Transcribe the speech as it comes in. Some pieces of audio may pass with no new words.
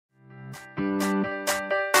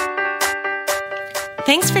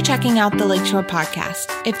Thanks for checking out the Lakeshore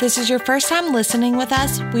Podcast. If this is your first time listening with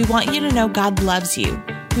us, we want you to know God loves you.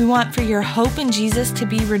 We want for your hope in Jesus to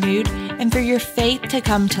be renewed and for your faith to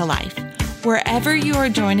come to life. Wherever you are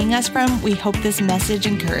joining us from, we hope this message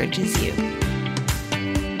encourages you.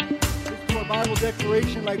 Let's do our Bible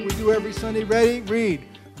declaration like we do every Sunday. Ready? Read.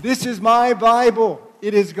 This is my Bible.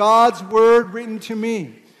 It is God's word written to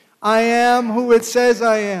me. I am who it says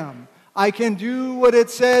I am. I can do what it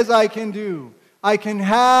says I can do. I can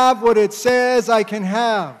have what it says I can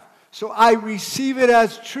have. So I receive it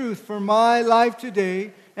as truth for my life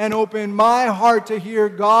today and open my heart to hear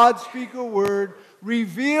God speak a word,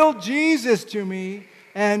 reveal Jesus to me,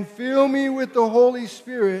 and fill me with the Holy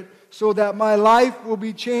Spirit so that my life will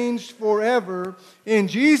be changed forever. In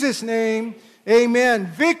Jesus' name, amen.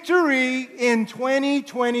 Victory in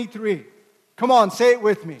 2023. Come on, say it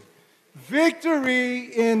with me. Victory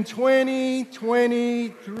in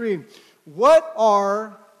 2023. What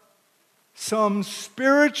are some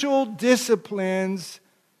spiritual disciplines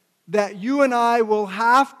that you and I will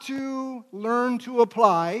have to learn to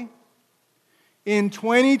apply in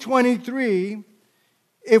 2023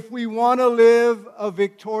 if we want to live a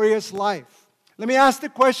victorious life? Let me ask the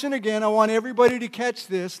question again. I want everybody to catch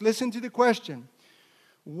this. Listen to the question.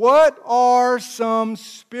 What are some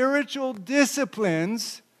spiritual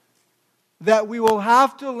disciplines that we will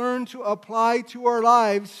have to learn to apply to our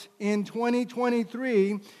lives in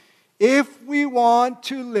 2023 if we want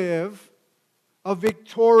to live a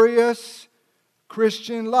victorious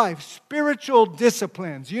Christian life? Spiritual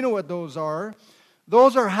disciplines, you know what those are.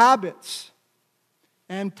 Those are habits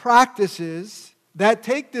and practices that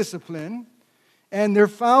take discipline, and they're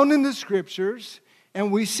found in the Scriptures,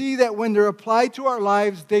 and we see that when they're applied to our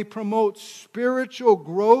lives, they promote spiritual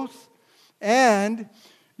growth and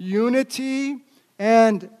unity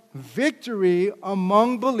and victory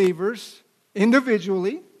among believers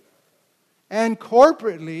individually and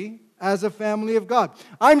corporately as a family of God.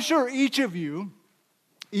 I'm sure each of you,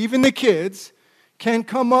 even the kids, can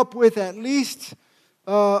come up with at least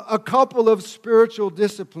a couple of spiritual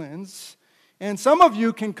disciplines. And some of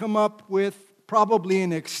you can come up with probably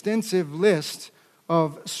an extensive list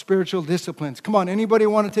of spiritual disciplines. Come on, anybody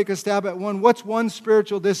want to take a stab at one? What's one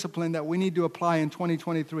spiritual discipline that we need to apply in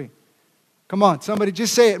 2023? Come on, somebody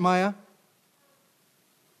just say it, Maya.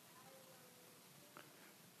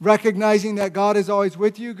 Recognizing that God is always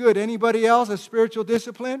with you. Good. Anybody else? A spiritual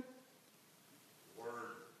discipline? Word.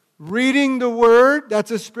 Reading the Word.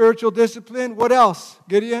 That's a spiritual discipline. What else,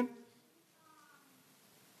 Gideon?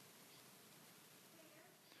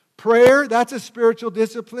 Prayer. That's a spiritual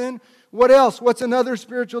discipline. What else? What's another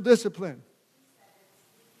spiritual discipline?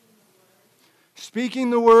 Speaking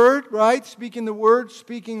the Word, right? Speaking the Word,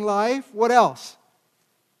 speaking life. What else?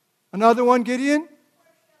 Another one, Gideon?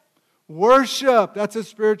 Worship. That's a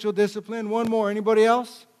spiritual discipline. One more. Anybody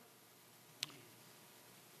else?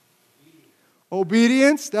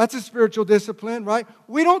 Obedience. That's a spiritual discipline, right?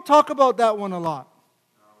 We don't talk about that one a lot.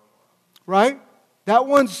 Right? That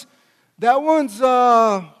one's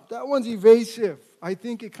evasive. I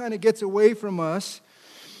think it kind of gets away from us.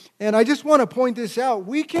 And I just want to point this out.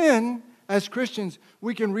 We can, as Christians,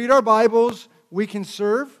 we can read our Bibles, we can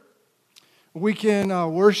serve, we can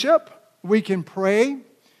worship, we can pray,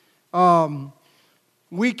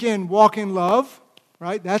 we can walk in love,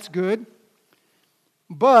 right? That's good.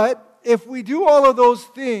 But if we do all of those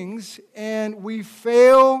things and we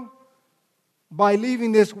fail by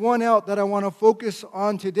leaving this one out that I want to focus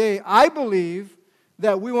on today, I believe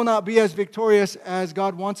that we will not be as victorious as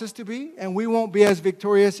God wants us to be, and we won't be as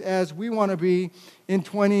victorious as we want to be in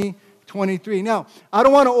 2023. Now, I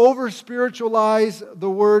don't want to over-spiritualize the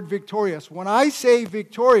word victorious. When I say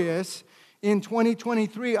victorious in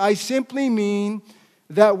 2023, I simply mean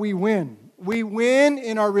that we win. We win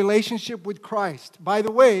in our relationship with Christ. By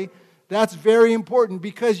the way, that's very important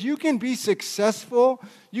because you can be successful,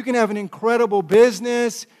 you can have an incredible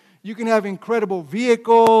business, you can have incredible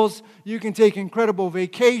vehicles, you can take incredible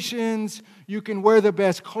vacations, you can wear the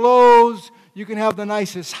best clothes, you can have the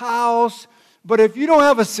nicest house. But if you don't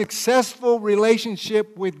have a successful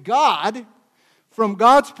relationship with God, from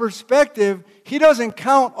God's perspective, He doesn't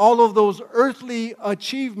count all of those earthly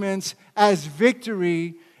achievements as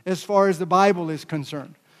victory as far as the Bible is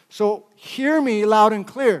concerned. So hear me loud and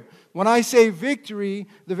clear. When I say victory,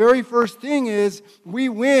 the very first thing is we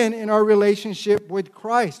win in our relationship with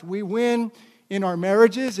Christ. We win in our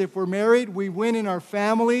marriages. If we're married, we win in our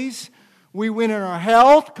families. We win in our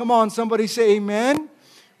health. Come on, somebody say amen.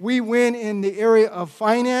 We win in the area of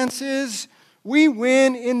finances. We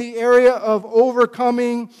win in the area of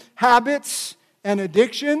overcoming habits and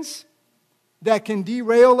addictions. that can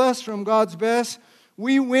derail us from God's best.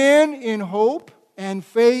 We win in hope and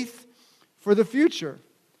faith for the future.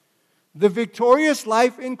 The victorious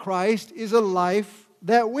life in Christ is a life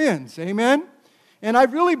that wins. Amen? And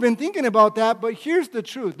I've really been thinking about that, but here's the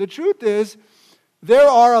truth. The truth is, there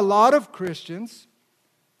are a lot of Christians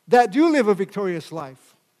that do live a victorious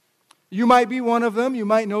life. You might be one of them. You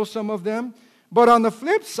might know some of them. But on the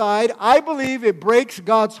flip side, I believe it breaks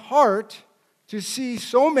God's heart to see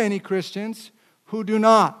so many Christians who do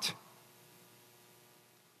not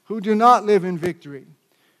live in victory.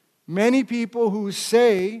 Many people who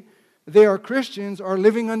say they are Christians are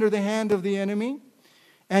living under the hand of the enemy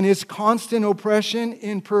and his constant oppression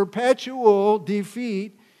in perpetual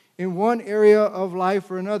defeat in one area of life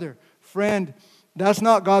or another. Friend, that's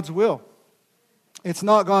not God's will. It's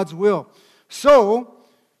not God's will. So,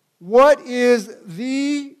 what is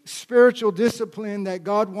the spiritual discipline that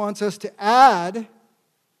God wants us to add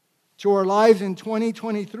to our lives in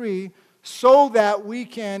 2023 so that we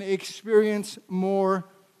can experience more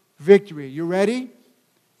victory? You ready?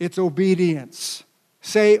 It's obedience.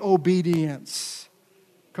 Say obedience.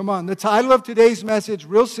 Come on. The title of today's message,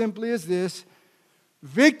 real simply, is this: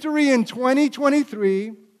 Victory in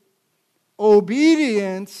 2023,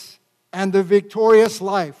 Obedience and the Victorious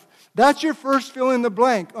Life. That's your first fill in the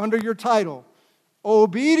blank under your title.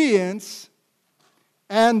 Obedience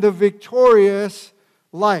and the Victorious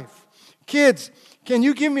Life. Kids, can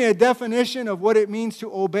you give me a definition of what it means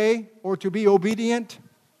to obey or to be obedient?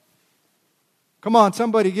 Come on,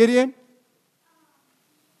 somebody, Gideon.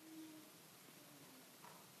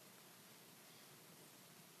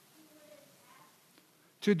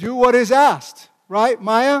 To do what is asked, right,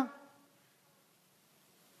 Maya?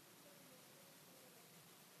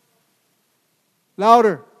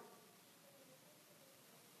 Louder.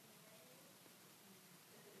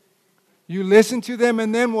 You listen to them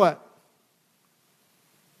and then what?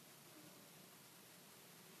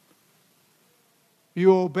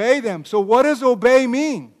 You obey them. So what does obey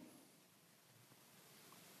mean?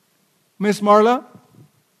 Miss Marla?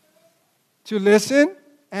 To listen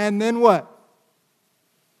and then what?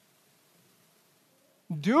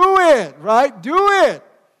 Do it, right? Do it.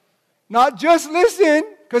 Not just listen,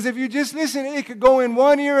 because if you just listen, it could go in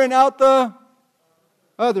one ear and out the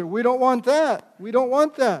other. We don't want that. We don't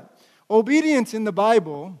want that. Obedience in the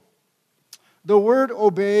Bible, the word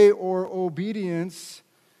obey or obedience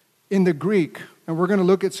in the Greek, and we're going to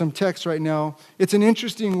look at some text right now. It's an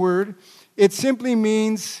interesting word. It simply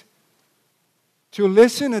means to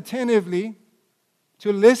listen attentively,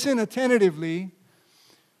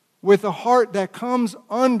 with a heart that comes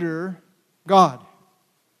under God,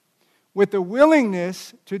 with a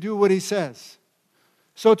willingness to do what He says.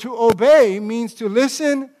 So to obey means to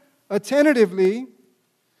listen attentively.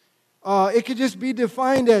 It could just be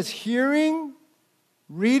defined as hearing,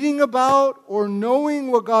 reading about, or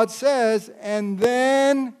knowing what God says, and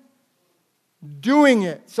then doing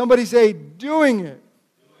it. Somebody say, doing it.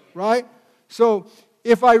 Right? So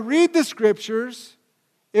if I read the Scriptures,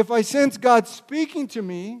 if I sense God speaking to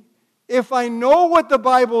me, if I know what the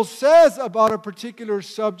Bible says about a particular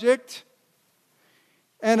subject,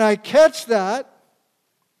 and I catch that,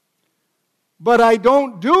 but I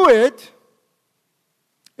don't do it,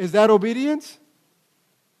 is that obedience?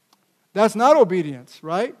 That's not obedience,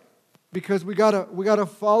 right? Because we gotta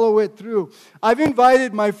follow it through. I've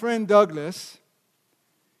invited my friend Douglas,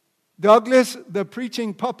 the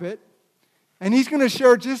preaching puppet, and he's going to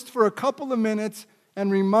share just for a couple of minutes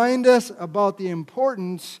and remind us about the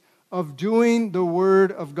importance of doing the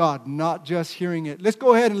Word of God, not just hearing it. Let's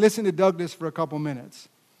go ahead and listen to Douglas for a couple minutes.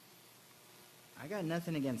 I got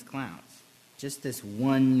nothing against clowns, just this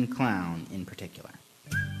one clown in particular.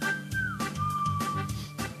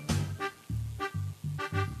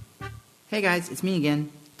 Hey guys, it's me again,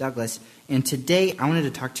 Douglas, and today I wanted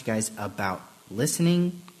to talk to you guys about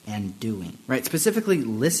listening and doing, right? Specifically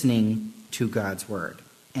listening to God's Word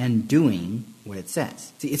and doing what it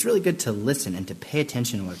says. See, it's really good to listen and to pay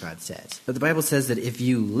attention to what God says. But the Bible says that if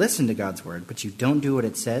you listen to God's Word, but you don't do what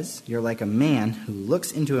it says, you're like a man who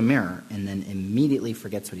looks into a mirror and then immediately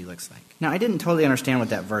forgets what he looks like. Now, I didn't totally understand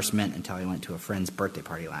what that verse meant until I went to a friend's birthday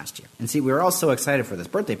party last year. And see, we were all so excited for this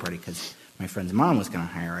birthday party because my friend's mom was going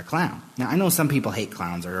to hire a clown. Now, I know some people hate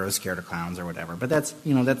clowns or are scared of clowns or whatever, but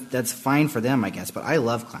that's fine for them, I guess. But I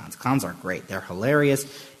love clowns. Clowns are great. They're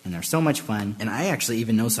hilarious, and they're so much fun. And I actually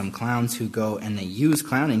even know some clowns who go and they use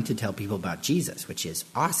clowning to tell people about Jesus, which is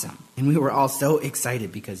awesome. And we were all so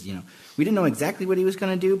excited because, we didn't know exactly what he was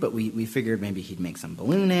going to do, but we figured maybe he'd make some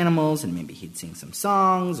balloon animals, and maybe he'd sing some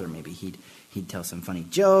songs, or maybe he'd tell some funny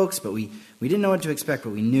jokes. But we didn't know what to expect, but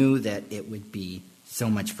we knew that it would be so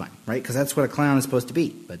much fun, right? Because that's what a clown is supposed to be.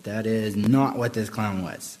 But that is not what this clown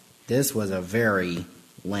was. This was a very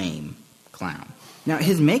lame clown. Now,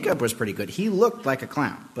 his makeup was pretty good. He looked like a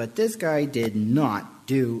clown. But this guy did not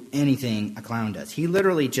do anything a clown does. He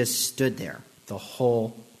literally just stood there the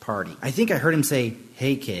whole party. I think I heard him say,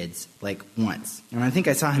 "Hey, kids," like once. And I think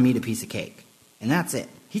I saw him eat a piece of cake. And that's it.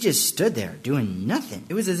 He just stood there doing nothing.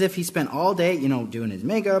 It was as if he spent all day, doing his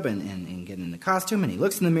makeup and getting in the costume. And he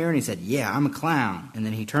looks in the mirror and he said, "Yeah, I'm a clown." And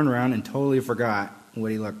then he turned around and totally forgot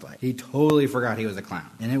what he looked like. He totally forgot he was a clown.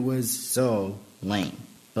 And it was so lame.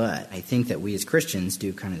 But I think that we as Christians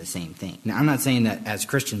do kind of the same thing. Now, I'm not saying that as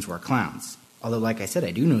Christians we're clowns. Although, like I said,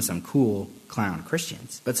 I do know some cool clown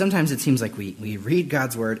Christians. But sometimes it seems like we read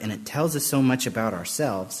God's word and it tells us so much about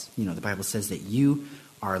ourselves. The Bible says that you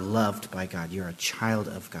are loved by God. You're a child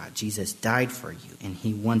of God. Jesus died for you, and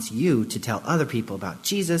he wants you to tell other people about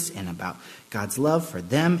Jesus and about God's love for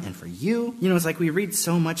them and for you. It's like we read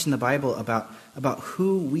so much in the Bible about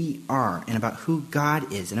who we are and about who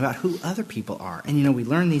God is and about who other people are. And, we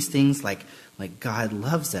learn these things like God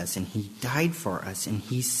loves us and he died for us and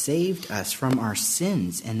he saved us from our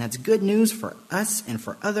sins. And that's good news for us and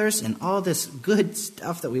for others and all this good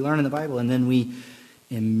stuff that we learn in the Bible. And then we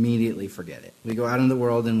immediately forget it. We go out in the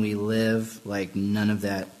world and we live like none of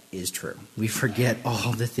that is true. We forget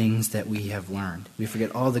all the things that we have learned. We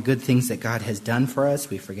forget all the good things that God has done for us.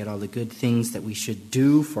 We forget all the good things that we should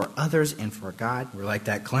do for others and for God. We're like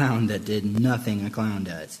that clown that did nothing a clown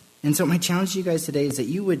does. And so my challenge to you guys today is that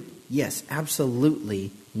you would, yes,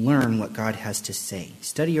 absolutely learn what God has to say.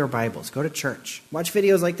 Study your Bibles. Go to church. Watch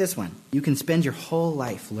videos like this one. You can spend your whole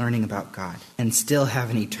life learning about God and still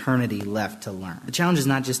have an eternity left to learn. The challenge is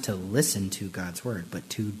not just to listen to God's word, but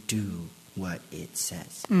to do what it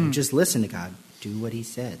says. Don't just listen to God. Do what he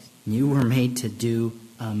says. You were made to do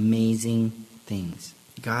amazing things.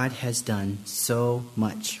 God has done so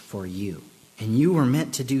much for you. And you were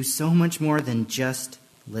meant to do so much more than just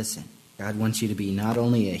listen. God wants you to be not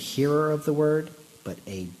only a hearer of the word, but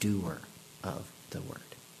a doer of the word.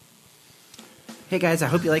 Hey guys, I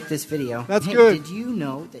hope you liked this video. That's good. Did you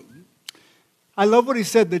know that you... I love what he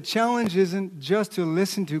said. The challenge isn't just to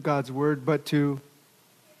listen to God's word, but to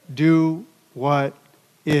do what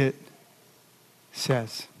it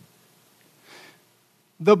says.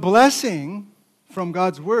 The blessing from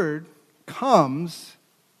God's word comes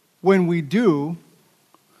when we do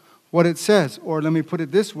what it says. Or let me put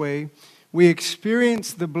it this way, we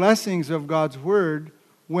experience the blessings of God's word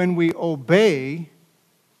when we obey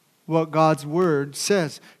what God's word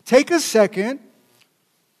says. Take a second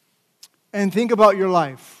and think about your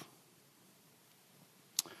life.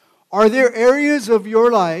 Are there areas of your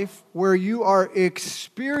life where you are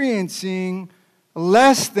experiencing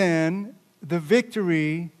less than the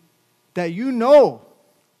victory that you know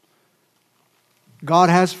God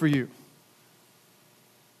has for you?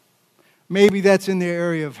 Maybe that's in the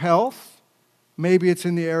area of health. Maybe it's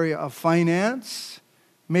in the area of finance.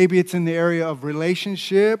 Maybe it's in the area of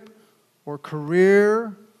relationship or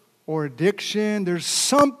career or addiction. There's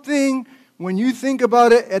something, when you think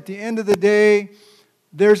about it, at the end of the day,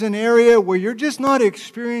 there's an area where you're just not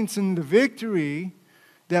experiencing the victory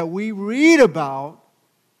that we read about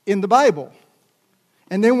in the Bible.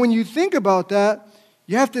 And then when you think about that,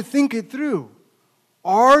 you have to think it through.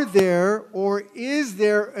 Are there or is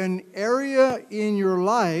there an area in your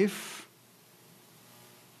life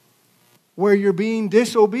where you're being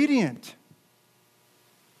disobedient?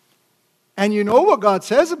 And you know what God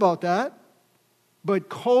says about that, but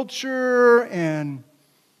culture and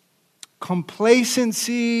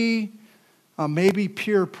complacency, maybe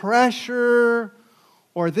peer pressure,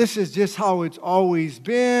 or this is just how it's always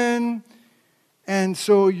been, and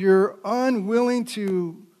so you're unwilling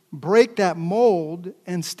to break that mold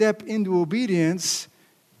and step into obedience.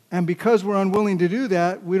 And because we're unwilling to do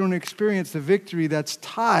that, we don't experience the victory that's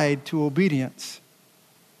tied to obedience.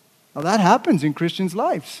 Now that happens in Christians'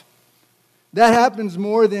 lives. That happens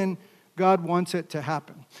more than God wants it to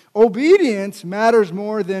happen. Obedience matters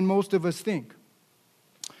more than most of us think.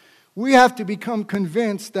 We have to become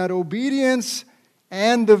convinced that obedience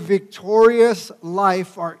and the victorious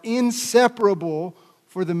life are inseparable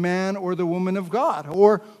for the man or the woman of God,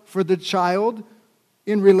 or for the child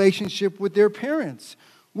in relationship with their parents.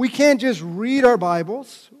 We can't just read our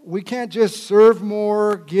Bibles. We can't just serve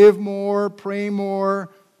more, give more, pray more,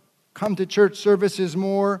 come to church services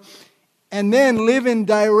more, and then live in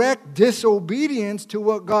direct disobedience to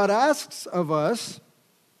what God asks of us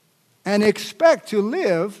and expect to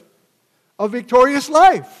live a victorious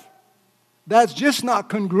life. That's just not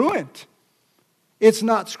congruent. It's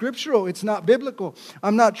not scriptural. It's not biblical.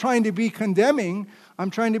 I'm not trying to be condemning.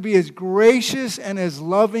 I'm trying to be as gracious and as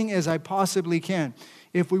loving as I possibly can.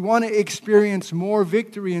 If we want to experience more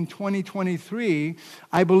victory in 2023,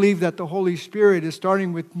 I believe that the Holy Spirit is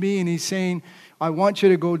starting with me, and He's saying, I want you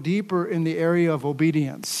to go deeper in the area of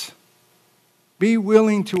obedience. Be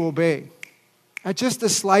willing to obey. At just the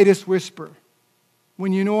slightest whisper.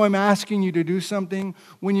 When you know I'm asking you to do something,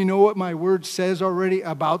 when you know what my word says already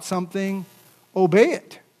about something, obey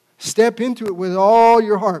it. Step into it with all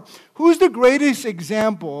your heart. Who's the greatest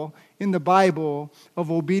example in the Bible of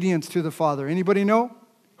obedience to the Father? Anybody know?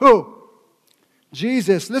 Who?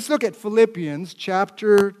 Jesus. Let's look at Philippians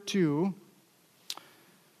chapter 2.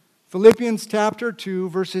 Philippians chapter 2,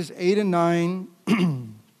 verses 8 and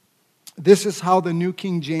 9. This is how the New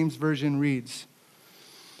King James Version reads.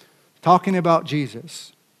 Talking about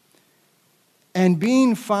Jesus. And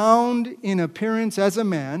being found in appearance as a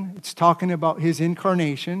man, it's talking about His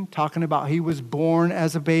incarnation, talking about He was born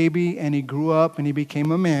as a baby and He grew up and He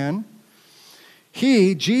became a man.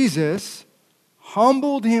 He, Jesus,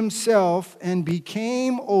 humbled Himself and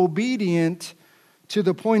became obedient to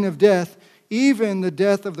the point of death, even the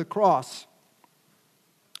death of the cross.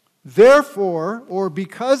 Therefore, or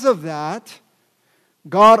because of that,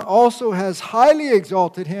 God also has highly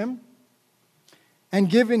exalted Him and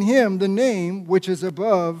given Him the name which is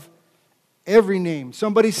above every name.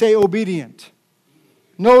 Somebody say obedient.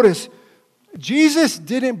 Notice, Jesus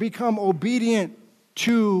didn't become obedient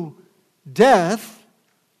to death,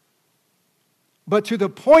 but to the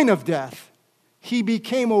point of death. He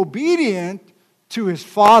became obedient to His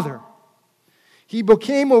Father. He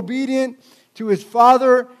became obedient to His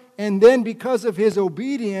Father, and then because of His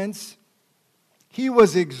obedience, He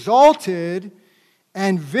was exalted,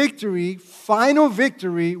 and victory, final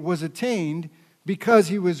victory, was attained because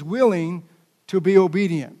He was willing to be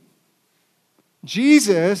obedient.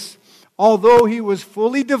 Jesus, although He was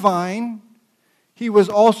fully divine, He was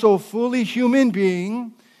also fully human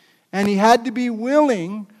being, and He had to be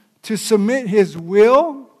willing to submit His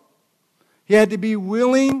will. He had to be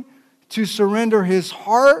willing to surrender His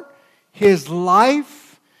heart, His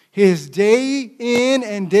life, His day in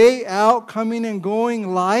and day out, coming and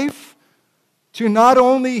going life, to not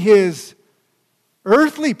only His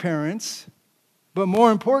earthly parents, but more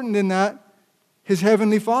important than that, His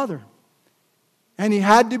heavenly Father. And He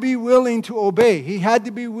had to be willing to obey. He had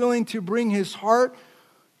to be willing to bring His heart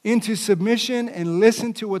into submission and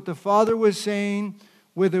listen to what the Father was saying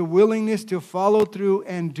with a willingness to follow through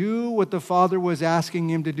and do what the Father was asking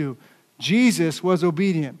Him to do. Jesus was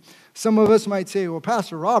obedient. Some of us might say, well,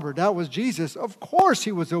 Pastor Robert, that was Jesus. Of course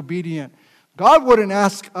He was obedient. God wouldn't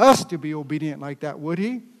ask us to be obedient like that, would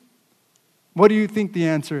He? What do you think the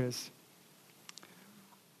answer is?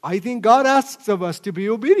 I think God asks of us to be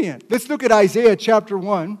obedient. Let's look at Isaiah chapter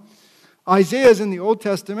 1. Isaiah is in the Old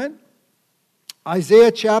Testament.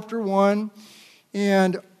 Isaiah chapter 1.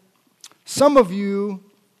 And some of you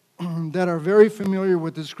that are very familiar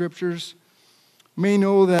with the Scriptures may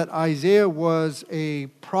know that Isaiah was a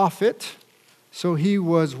prophet. So he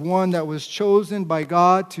was one that was chosen by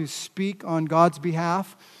God to speak on God's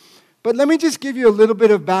behalf. But let me just give you a little bit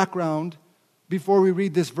of background before we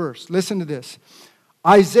read this verse. Listen to this.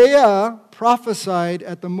 Isaiah prophesied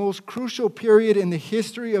at the most crucial period in the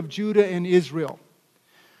history of Judah and Israel.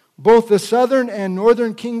 Both the southern and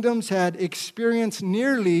northern kingdoms had experienced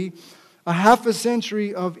nearly a half a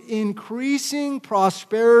century of increasing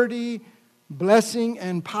prosperity, blessing,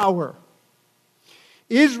 and power.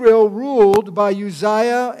 Israel, ruled by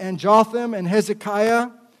Uzziah and Jotham and Hezekiah,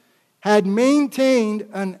 had maintained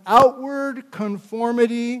an outward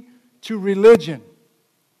conformity to religion,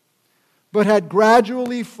 but had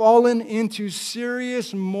gradually fallen into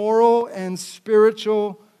serious moral and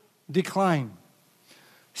spiritual decline.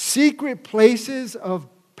 Secret places of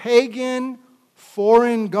pagan,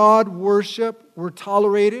 foreign god worship were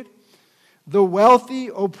tolerated. The wealthy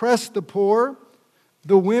oppressed the poor.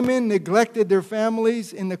 The women neglected their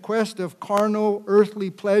families in the quest of carnal, earthly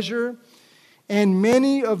pleasure. And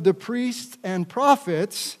many of the priests and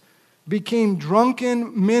prophets became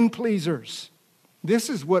drunken men-pleasers. This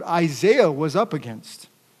is what Isaiah was up against.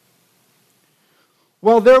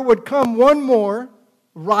 Well, there would come one more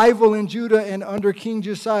rival in Judah and under King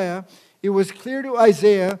Josiah. It was clear to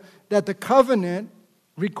Isaiah that the covenant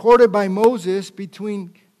recorded by Moses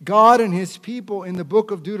between God and His people in the book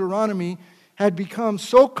of Deuteronomy had become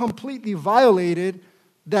so completely violated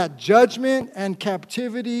that judgment and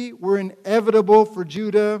captivity were inevitable for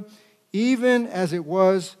Judah, even as it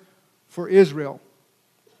was for Israel.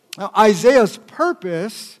 Now, Isaiah's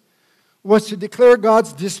purpose was to declare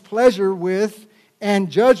God's displeasure with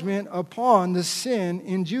and judgment upon the sin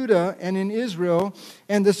in Judah and in Israel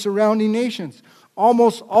and the surrounding nations.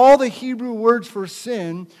 Almost all the Hebrew words for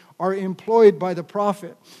sin are employed by the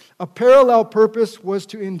prophet. A parallel purpose was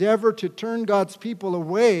to endeavor to turn God's people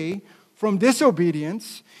away from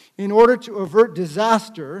disobedience in order to avert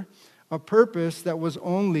disaster, a purpose that was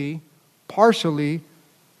only partially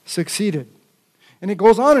succeeded. And it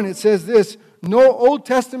goes on and it says this: no Old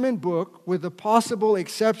Testament book, with the possible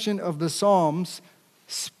exception of the Psalms,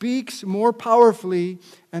 speaks more powerfully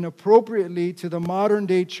and appropriately to the modern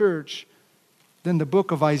day church than the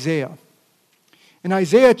book of Isaiah. In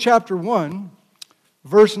Isaiah chapter 1,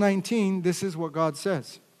 verse 19, this is what God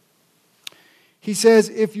says. He says,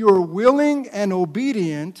 if you are willing and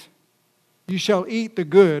obedient, you shall eat the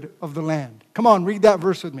good of the land. Come on, read that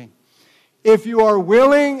verse with me. If you are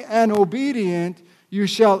willing and obedient, you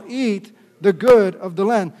shall eat the good of the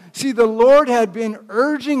land. See, the Lord had been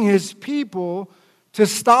urging His people to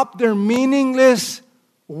stop their meaningless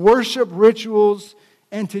worship rituals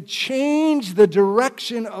and to change the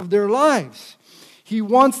direction of their lives. He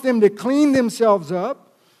wants them to clean themselves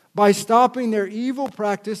up by stopping their evil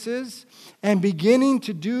practices and beginning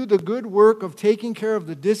to do the good work of taking care of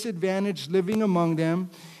the disadvantaged living among them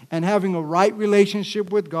and having a right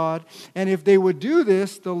relationship with God. And if they would do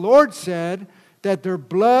this, the Lord said that their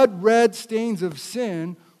blood-red stains of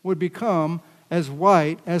sin would become as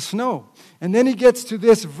white as snow. And then He gets to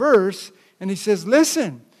this verse and He says,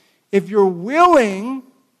 listen, if you're willing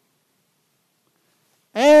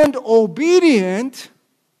and obedient,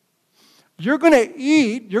 you're going to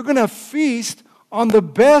eat, you're going to feast on the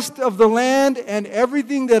best of the land and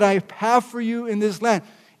everything that I have for you in this land.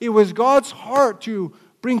 It was God's heart to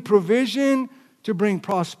bring provision, to bring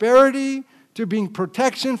prosperity, to bring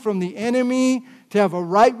protection from the enemy, to have a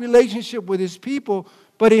right relationship with His people.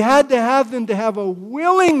 But He had to have them to have a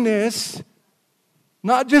willingness,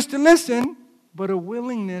 not just to listen, but a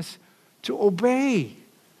willingness to obey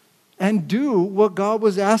and do what God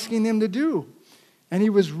was asking them to do. And He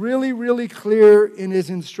was really, really clear in His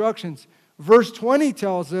instructions. Verse 20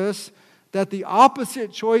 tells us that the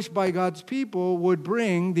opposite choice by God's people would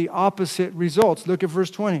bring the opposite results. Look at verse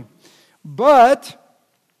 20. But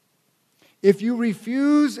if you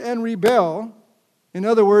refuse and rebel, in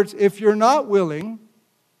other words, if you're not willing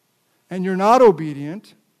and you're not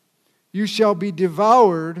obedient, you shall be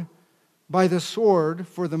devoured by the sword,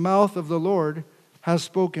 for the mouth of the Lord has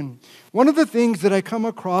spoken. One of the things that I come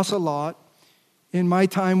across a lot in my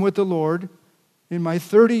time with the Lord, in my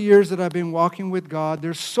 30 years that I've been walking with God,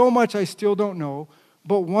 there's so much I still don't know,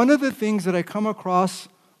 but one of the things that I come across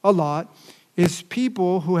a lot is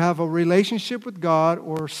people who have a relationship with God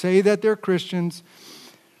or say that they're Christians,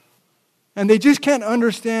 and they just can't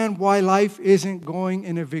understand why life isn't going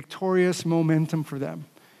in a victorious momentum for them.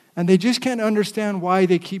 And they just can't understand why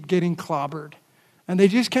they keep getting clobbered. And they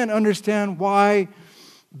just can't understand why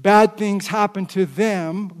bad things happen to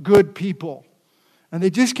them, good people. And they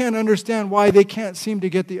just can't understand why they can't seem to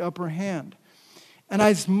get the upper hand. And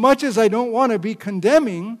as much as I don't want to be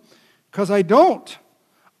condemning, because I don't,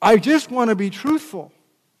 I just want to be truthful.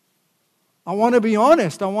 I want to be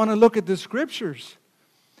honest. I want to look at the Scriptures.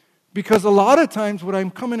 Because a lot of times what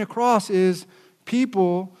I'm coming across is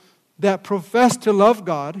people that profess to love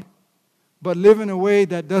God, but live in a way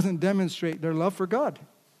that doesn't demonstrate their love for God.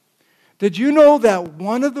 Did you know that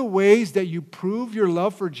one of the ways that you prove your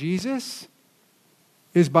love for Jesus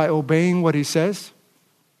is by obeying what He says?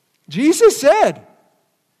 Jesus said,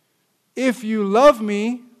 if you love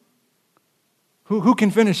me, who can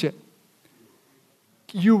finish it?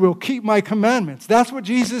 You will keep my commandments. That's what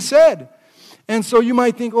Jesus said. And so you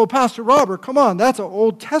might think, oh, Pastor Robert, come on, that's an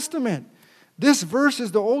Old Testament. This verse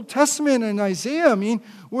is the Old Testament in Isaiah. I mean,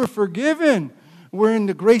 we're forgiven. We're in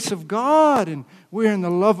the grace of God, and we're in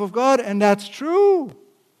the love of God, and that's true.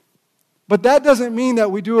 But that doesn't mean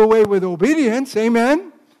that we do away with obedience.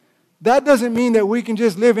 Amen? That doesn't mean that we can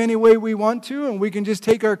just live any way we want to, and we can just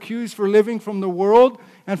take our cues for living from the world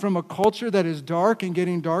and from a culture that is dark and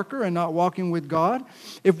getting darker and not walking with God.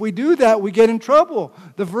 If we do that, we get in trouble.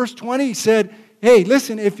 The verse 20 said, hey,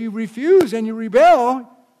 listen, if you refuse and you rebel,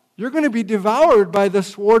 you're going to be devoured by the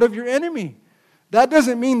sword of your enemy. That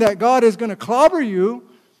doesn't mean that God is going to clobber you,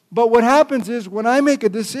 but what happens is when I make a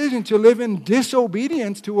decision to live in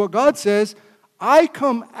disobedience to what God says, I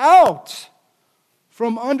come out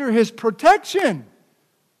from under His protection.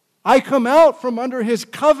 I come out from under His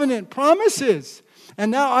covenant promises.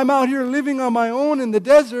 And now I'm out here living on my own in the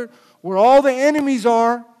desert where all the enemies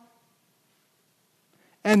are,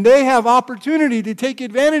 and they have opportunity to take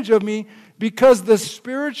advantage of me because the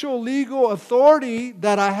spiritual legal authority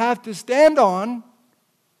that I have to stand on,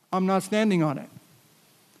 I'm not standing on it.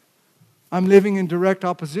 I'm living in direct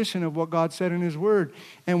opposition of what God said in His Word.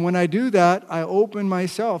 And when I do that, I open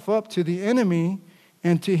myself up to the enemy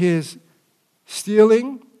and to his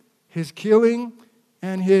stealing, his killing,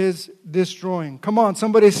 and his destroying. Come on,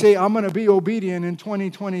 somebody say, I'm going to be obedient in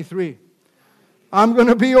 2023. I'm going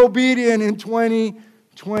to be obedient in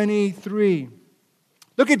 2023.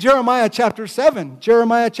 Look at Jeremiah chapter 7.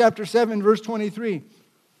 Jeremiah chapter 7, verse 23.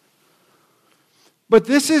 But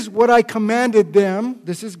this is what I commanded them,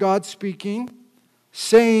 this is God speaking,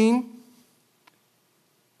 saying,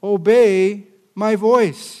 obey my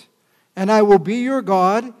voice, and I will be your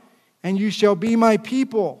God, and you shall be my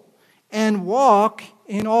people, and walk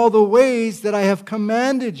in all the ways that I have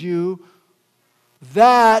commanded you,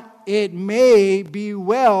 that it may be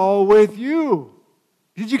well with you.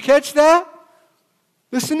 Did you catch that?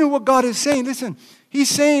 Listen to what God is saying. Listen, He's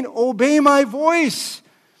saying, obey my voice.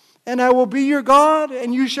 And I will be your God,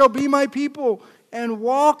 and you shall be my people, and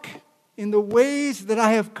walk in the ways that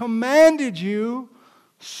I have commanded you,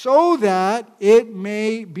 so that it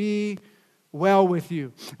may be well with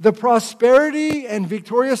you. The prosperity and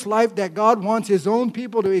victorious life that God wants His own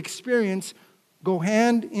people to experience go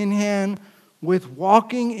hand in hand with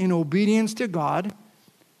walking in obedience to God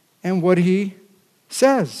and what He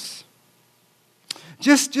says.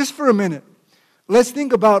 Just for a minute. Let's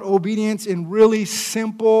think about obedience in really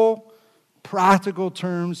simple, practical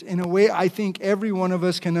terms in a way I think every one of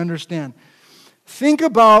us can understand. Think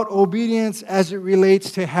about obedience as it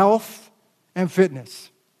relates to health and fitness.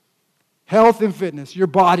 Health and fitness, your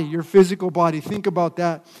body, your physical body. Think about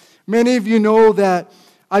that. Many of you know that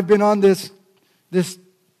I've been on this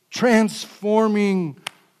transforming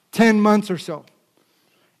 10 months or so.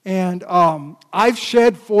 And I've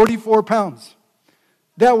shed 44 pounds.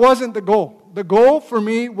 That wasn't the goal. The goal for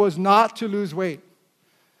me was not to lose weight.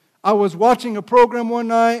 I was watching a program one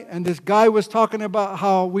night, and this guy was talking about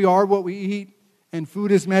how we are what we eat, and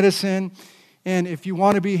food is medicine. And if you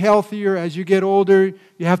want to be healthier as you get older,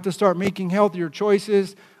 you have to start making healthier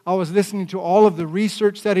choices. I was listening to all of the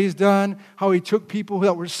research that he's done, how he took people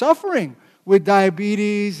that were suffering with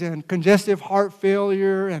diabetes and congestive heart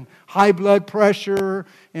failure and high blood pressure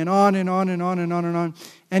and on and on and on and on and on.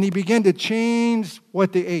 And he began to change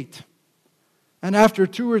what they ate. And after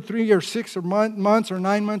 2 or 3 or 6 or months or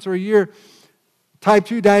 9 months or a year, type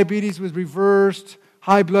 2 diabetes was reversed,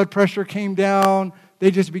 high blood pressure came down, they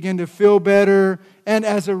just began to feel better. And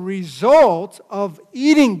as a result of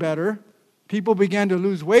eating better, people began to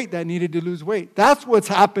lose weight that needed to lose weight. That's what's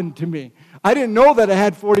happened to me. I didn't know that I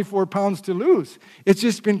had 44 pounds to lose. It's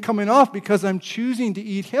just been coming off because I'm choosing to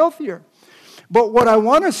eat healthier. But what I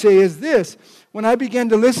want to say is this. When I began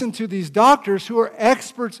to listen to these doctors who are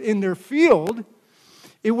experts in their field,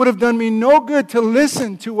 it would have done me no good to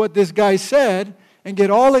listen to what this guy said and get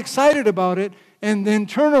all excited about it and then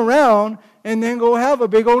turn around and then go have a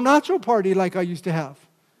big old nacho party like I used to have.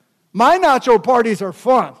 My nacho parties are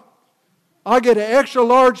fun. I'll get an extra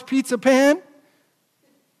large pizza pan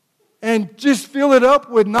and just fill it up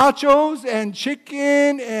with nachos and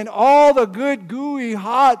chicken and all the good, gooey,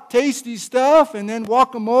 hot, tasty stuff, and then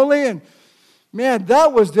guacamole. And man,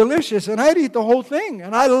 that was delicious. And I'd eat the whole thing,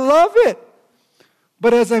 and I love it.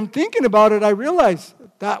 But as I'm thinking about it, I realized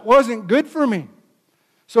that wasn't good for me.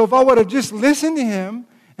 So if I would have just listened to him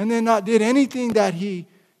and then not did anything that he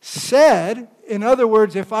said, in other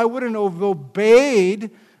words, if I wouldn't have obeyed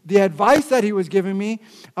the advice that he was giving me,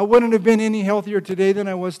 I wouldn't have been any healthier today than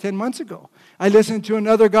I was 10 months ago. I listened to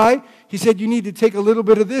another guy. He said, you need to take a little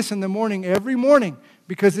bit of this in the morning, every morning,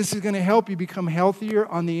 because this is going to help you become healthier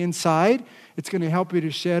on the inside. It's going to help you to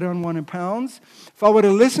shed unwanted pounds. If I would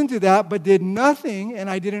have listened to that but did nothing and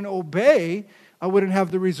I didn't obey, I wouldn't have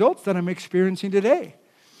the results that I'm experiencing today.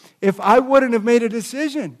 If I wouldn't have made a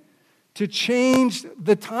decision to change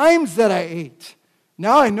the times that I ate,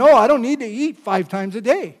 now I know I don't need to eat 5 times a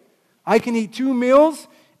day. I can eat 2 meals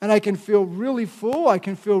and I can feel really full. I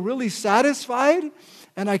can feel really satisfied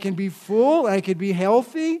and I can be full and I can be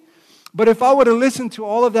healthy. But if I would have listened to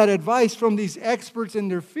all of that advice from these experts in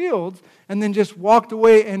their fields and then just walked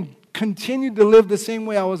away and continued to live the same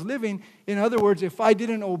way I was living, in other words, if I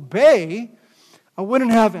didn't obey, I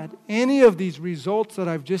wouldn't have had any of these results that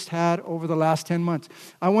I've just had over the last 10 months.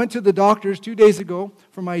 I went to the doctors 2 days ago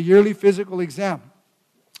for my yearly physical exam.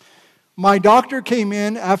 My doctor came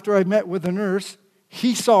in after I met with a nurse.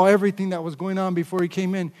 He saw everything that was going on before he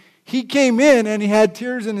came in. He came in and he had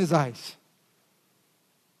tears in his eyes.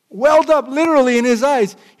 Welled up literally in his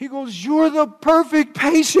eyes. He goes, you're the perfect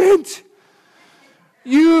patient.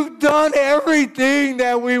 You've done everything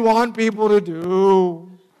that we want people to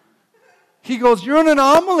do. He goes, you're an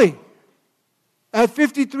anomaly. At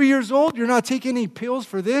 53 years old, you're not taking any pills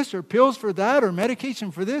for this or pills for that or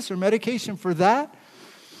medication for this or medication for that.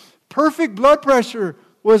 Perfect blood pressure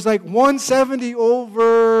was like 170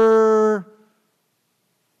 over...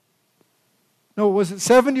 No, was it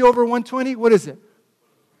 70 over 120? What is it?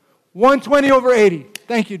 120 over 80.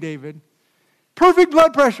 Thank you, David. Perfect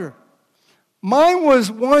blood pressure. Mine was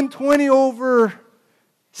 120 over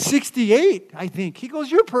 68, I think. He goes,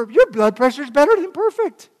 your blood pressure is better than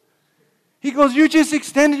perfect. He goes, you just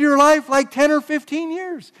extended your life like 10 or 15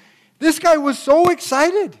 years. This guy was so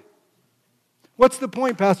excited. What's the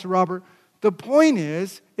point, Pastor Robert? The point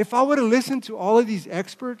is, if I would have listened to all of these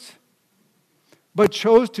experts, but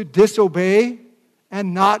chose to disobey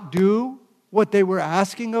and not do what they were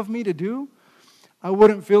asking of me to do, I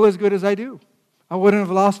wouldn't feel as good as I do. I wouldn't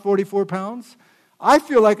have lost 44 pounds. I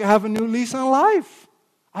feel like I have a new lease on life.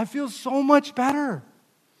 I feel so much better.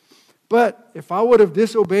 But if I would have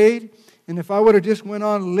disobeyed, and if I would have just went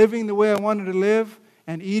on living the way I wanted to live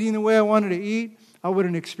and eating the way I wanted to eat, I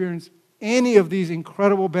wouldn't experience any of these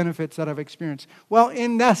incredible benefits that I've experienced. Well,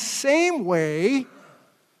 in the same way,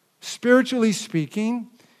 spiritually speaking,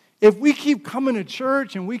 if we keep coming to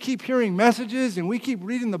church and we keep hearing messages and we keep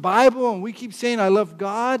reading the Bible and we keep saying, I love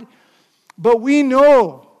God, but we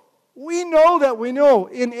know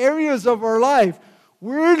in areas of our life,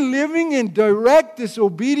 we're living in direct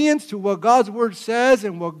disobedience to what God's Word says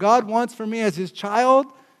and what God wants for me as His child,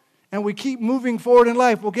 and we keep moving forward in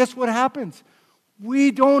life. Well, guess what happens? We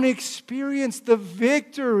don't experience the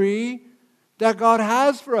victory that God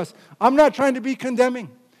has for us. I'm not trying to be condemning.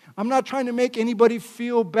 I'm not trying to make anybody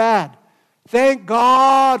feel bad. Thank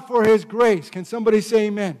God for His grace. Can somebody say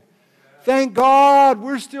amen? Thank God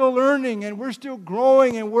we're still learning and we're still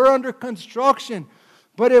growing and we're under construction.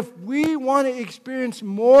 But if we want to experience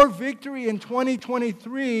more victory in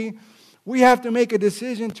 2023, we have to make a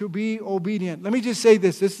decision to be obedient. Let me just say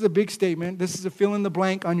this. This is a big statement. This is a fill in the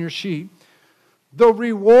blank on your sheet. The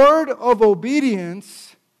reward of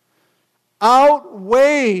obedience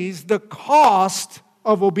outweighs the cost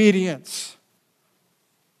of obedience.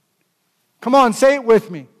 Come on, say it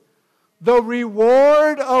with me. The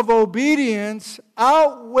reward of obedience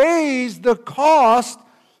outweighs the cost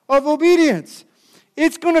of obedience.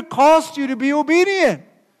 It's going to cost you to be obedient.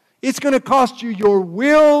 It's going to cost you your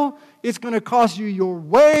will. It's going to cost you your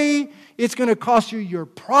way. It's going to cost you your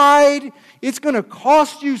pride. It's going to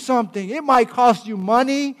cost you something. It might cost you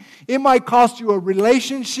money. It might cost you a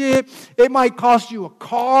relationship. It might cost you a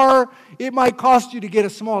car. It might cost you to get a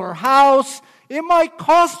smaller house. It might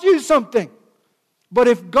cost you something. But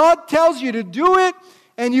if God tells you to do it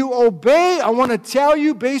and you obey, I want to tell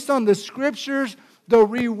you based on the Scriptures, the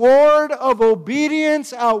reward of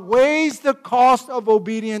obedience outweighs the cost of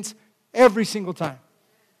obedience every single time.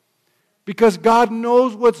 Because God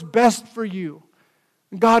knows what's best for you.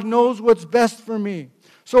 God knows what's best for me.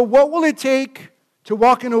 So what will it take to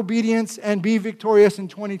walk in obedience and be victorious in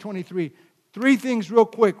 2023? 3 things real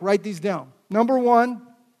quick. Write these down. Number 1,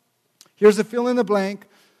 here's a fill in the blank.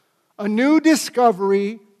 A new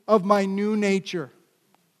discovery of my new nature.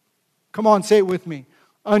 Come on, say it with me.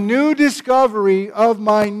 A new discovery of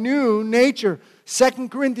my new nature. 2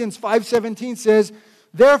 Corinthians 5:17 says,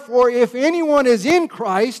 therefore, if anyone is in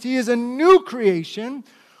Christ, he is a new creation.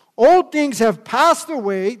 Old things have passed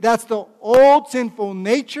away. That's the old sinful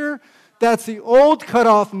nature. That's the old cut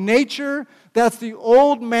off nature. That's the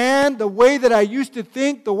old man, the way that I used to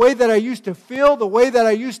think, the way that I used to feel, the way that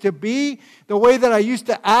I used to be, the way that I used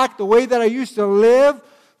to act, the way that I used to live.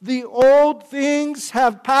 The old things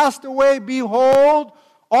have passed away. Behold,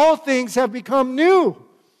 all things have become new.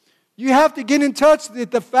 You have to get in touch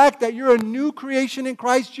with the fact that you're a new creation in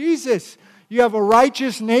Christ Jesus. You have a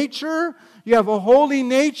righteous nature. You have a holy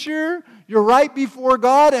nature. You're right before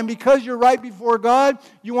God. And because you're right before God,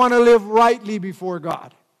 you want to live rightly before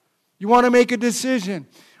God. You want to make a decision.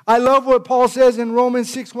 I love what Paul says in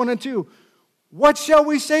Romans 6:1 and 2. What shall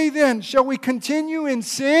we say then? Shall we continue in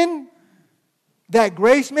sin that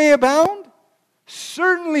grace may abound?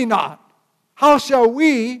 Certainly not. How shall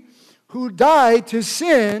we who died to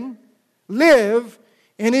sin live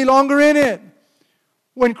any longer in it?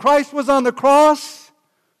 When Christ was on the cross,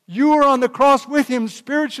 you were on the cross with Him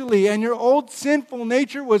spiritually, and your old sinful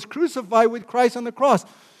nature was crucified with Christ on the cross.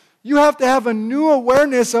 You have to have a new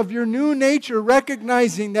awareness of your new nature,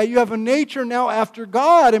 recognizing that you have a nature now after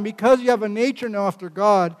God. And because you have a nature now after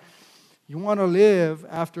God, you want to live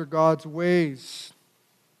after God's ways.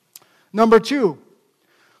 Number 2,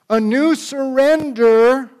 a new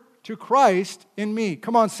surrender to Christ in me.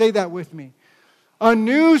 Come on, say that with me. A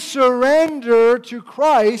new surrender to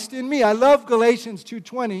Christ in me. I love Galatians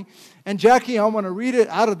 2:20. And Jackie, I want to read it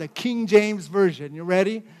out of the King James Version. You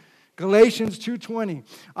ready? Galatians 2:20.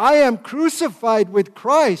 I am crucified with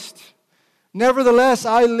Christ. Nevertheless,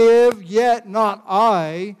 I live, yet not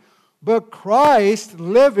I, but Christ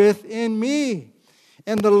liveth in me.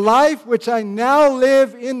 And the life which I now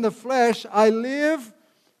live in the flesh, I live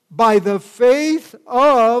by the faith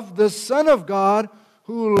of the Son of God,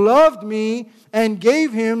 who loved me and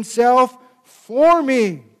gave himself for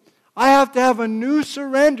me. I have to have a new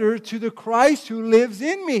surrender to the Christ who lives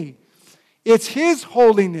in me. It's His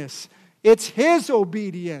holiness. It's His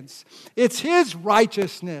obedience. It's His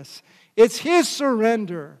righteousness. It's His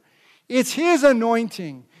surrender. It's His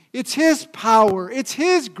anointing. It's His power. It's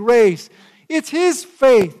His grace. It's His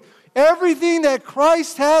faith. Everything that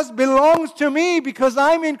Christ has belongs to me because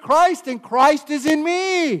I'm in Christ and Christ is in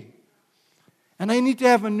me. And I need to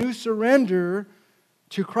have a new surrender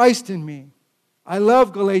to Christ in me. I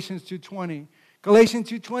love Galatians 2:20. Galatians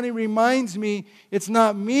 2:20 reminds me it's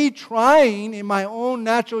not me trying in my own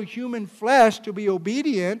natural human flesh to be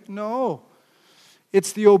obedient. No.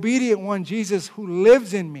 It's the obedient one, Jesus, who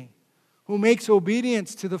lives in me, who makes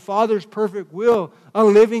obedience to the Father's perfect will a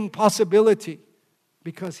living possibility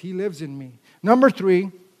because He lives in me. Number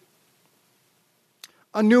 3,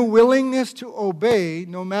 a new willingness to obey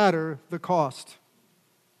no matter the cost.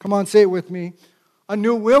 Come on, say it with me. A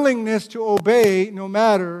new willingness to obey no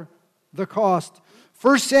matter the cost.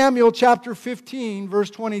 1 Samuel chapter 15, verse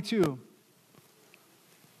 22.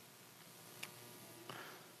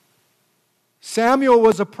 Samuel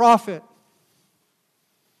was a prophet.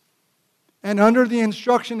 And under the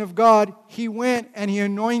instruction of God, he went and he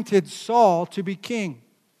anointed Saul to be king.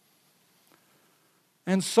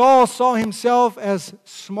 And Saul saw himself as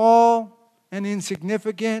small and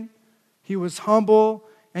insignificant. He was humble,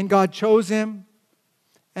 and God chose him.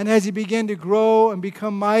 And as he began to grow and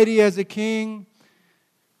become mighty as a king,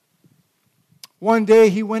 one day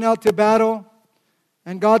he went out to battle,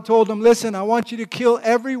 and God told him, listen, I want you to kill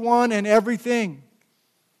everyone and everything.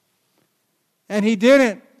 And he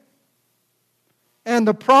didn't. And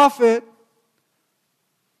the prophet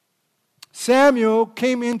Samuel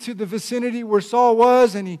came into the vicinity where Saul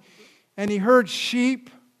was, and he heard sheep,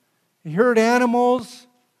 he heard animals,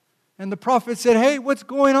 and the prophet said, hey, what's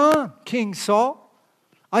going on, King Saul?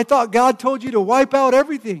 I thought God told you to wipe out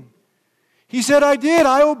everything. He said, I did.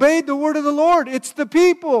 I obeyed the word of the Lord. It's the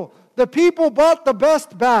people. The people brought the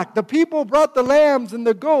best back. The people brought the lambs and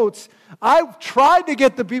the goats. I tried to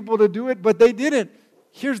get the people to do it, but they didn't.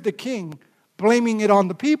 Here's the king blaming it on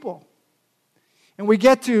the people. And we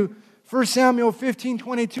get to 1 Samuel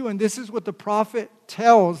 15:22, and this is what the prophet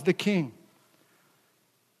tells the king.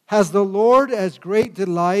 Has the Lord as great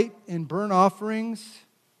delight in burnt offerings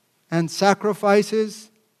and sacrifices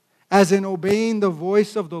as in obeying the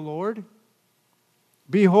voice of the Lord?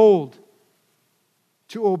 Behold,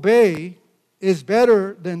 to obey is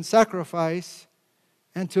better than sacrifice,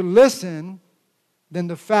 and to listen than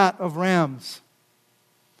the fat of rams.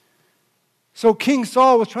 So King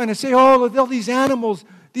Saul was trying to say, oh, all these animals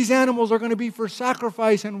are going to be for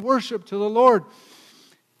sacrifice and worship to the Lord.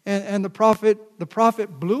 And the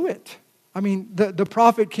prophet blew it. I mean, the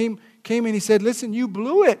prophet came and he said, listen, you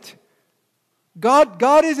blew it.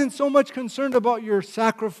 God isn't so much concerned about your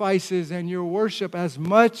sacrifices and your worship as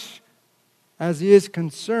much as He is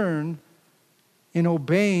concerned in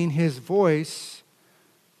obeying His voice,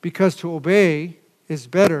 because to obey is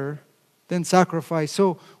better than sacrifice.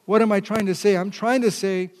 So what am I trying to say? I'm trying to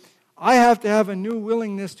say I have to have a new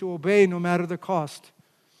willingness to obey no matter the cost.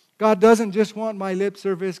 God doesn't just want my lip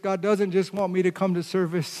service. God doesn't just want me to come to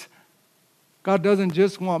service. God doesn't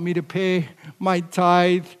just want me to pay my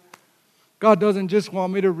tithe. God doesn't just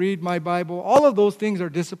want me to read my Bible. All of those things are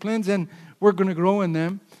disciplines, and we're going to grow in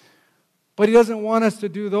them. But He doesn't want us to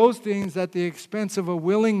do those things at the expense of a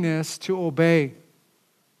willingness to obey.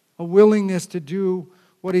 A willingness to do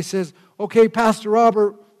what He says. Okay, Pastor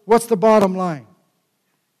Robert, what's the bottom line?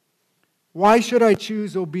 Why should I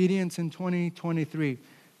choose obedience in 2023?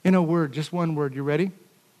 In a word, just one word. You ready?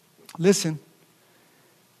 Listen.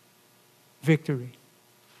 Victory.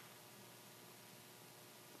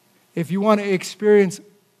 If you want to experience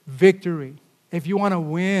victory, if you want to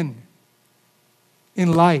win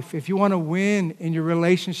in life, if you want to win in your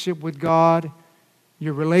relationship with God,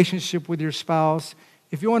 your relationship with your spouse,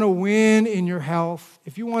 if you want to win in your health,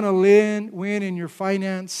 if you want to win in your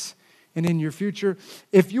finance and in your future,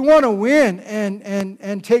 if you want to win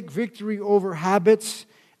and take victory over habits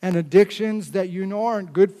and addictions that you know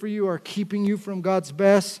aren't good for you or keeping you from God's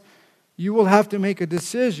best, you will have to make a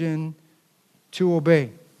decision to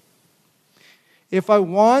obey. If I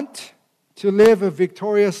want to live a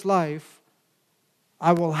victorious life,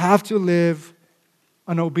 I will have to live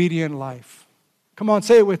an obedient life. Come on,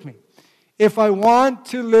 say it with me. If I want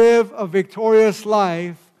to live a victorious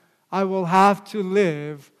life, I will have to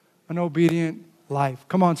live an obedient life.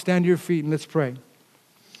 Come on, stand to your feet and let's pray.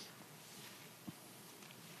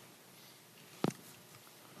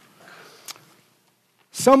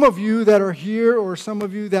 Some of you that are here, or some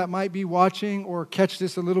of you that might be watching or catch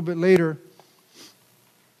this a little bit later,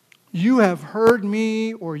 you have heard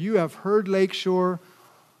me or you have heard Lakeshore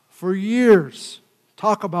for years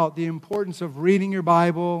talk about the importance of reading your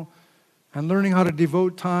Bible and learning how to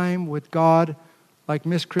devote time with God, like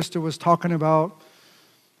Miss Krista was talking about.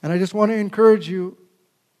 And I just want to encourage you,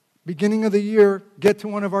 beginning of the year, get to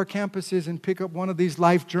one of our campuses and pick up one of these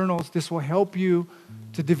life journals. This will help you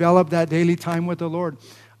to develop that daily time with the Lord.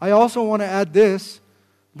 I also want to add this.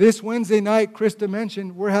 This Wednesday night, Krista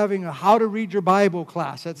mentioned, we're having a How to Read Your Bible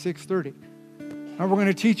class at 6:30. And we're going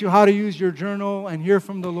to teach you how to use your journal and hear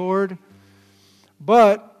from the Lord.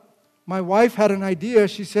 But my wife had an idea.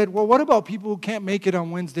 She said, well, what about people who can't make it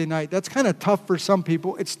on Wednesday night? That's kind of tough for some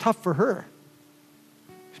people. It's tough for her.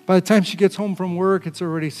 By the time she gets home from work, it's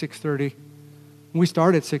already 6:30. We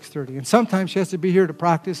start at 6:30. And sometimes she has to be here to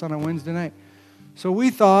practice on a Wednesday night. So we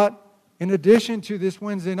thought, in addition to this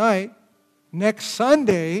Wednesday night, next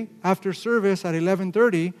Sunday after service at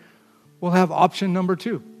 11:30, we'll have option number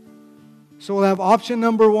 2. So we'll have option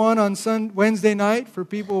number 1 on Wednesday night for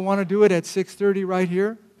people who want to do it at 6:30 right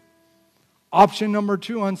here. Option number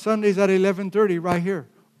 2 on Sundays at 11:30 right here.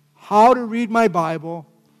 How to read my Bible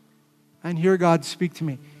and hear God speak to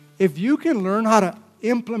me. If you can learn how to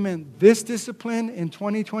implement this discipline in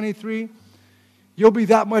 2023, you'll be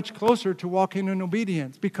that much closer to walking in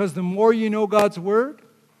obedience. Because the more you know God's Word,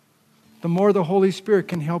 the more the Holy Spirit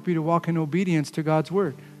can help you to walk in obedience to God's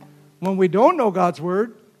Word. When we don't know God's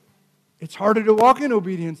Word, it's harder to walk in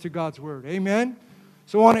obedience to God's Word. Amen?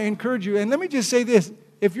 So I want to encourage you. And let me just say this.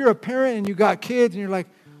 If you're a parent and you got kids and you're like,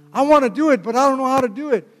 I want to do it, but I don't know how to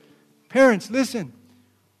do it. Parents, listen.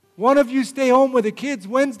 One of you stay home with the kids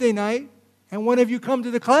Wednesday night, and one of you come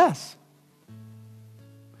to the class.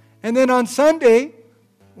 And then on Sunday,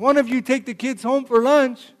 one of you take the kids home for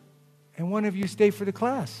lunch, and one of you stay for the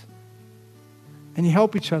class. And you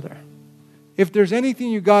help each other. If there's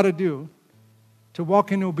anything you got to do to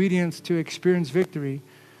walk in obedience to experience victory,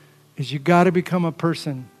 is you got to become a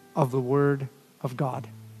person of the Word of God.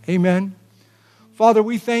 Amen. Father,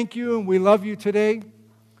 we thank you and we love you today.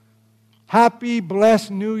 Happy, blessed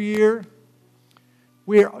New Year.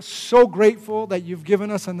 We are so grateful that you've given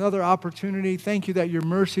us another opportunity. Thank you that your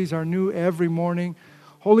mercies are new every morning.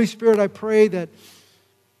 Holy Spirit, I pray that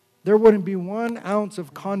there wouldn't be 1 ounce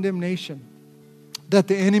of condemnation that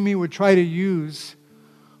the enemy would try to use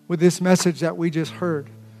with this message that we just heard.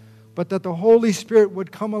 But that the Holy Spirit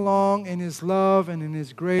would come along in His love and in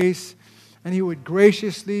His grace, and He would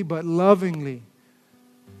graciously but lovingly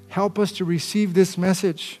help us to receive this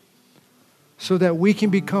message so that we can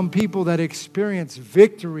become people that experience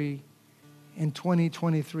victory in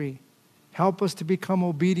 2023. Help us to become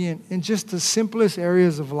obedient in just the simplest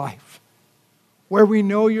areas of life where we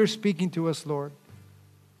know you're speaking to us, Lord.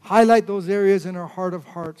 Highlight those areas in our heart of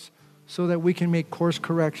hearts so that we can make course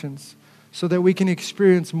corrections, so that we can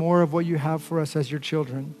experience more of what you have for us as your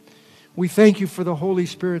children. We thank you for the Holy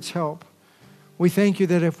Spirit's help. We thank you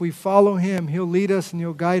that if we follow Him, He'll lead us and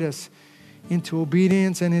He'll guide us into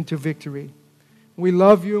obedience and into victory. We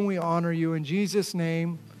love you and we honor you. In Jesus'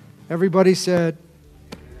 name, everybody said,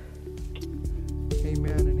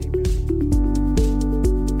 amen and amen.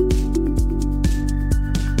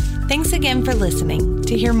 Thanks again for listening.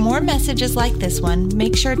 To hear more messages like this one,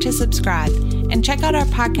 make sure to subscribe and check out our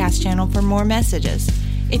podcast channel for more messages.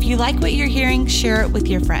 If you like what you're hearing, share it with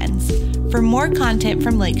your friends. For more content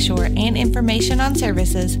from Lakeshore and information on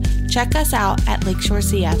services, check us out at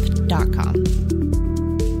lakeshorecf.com.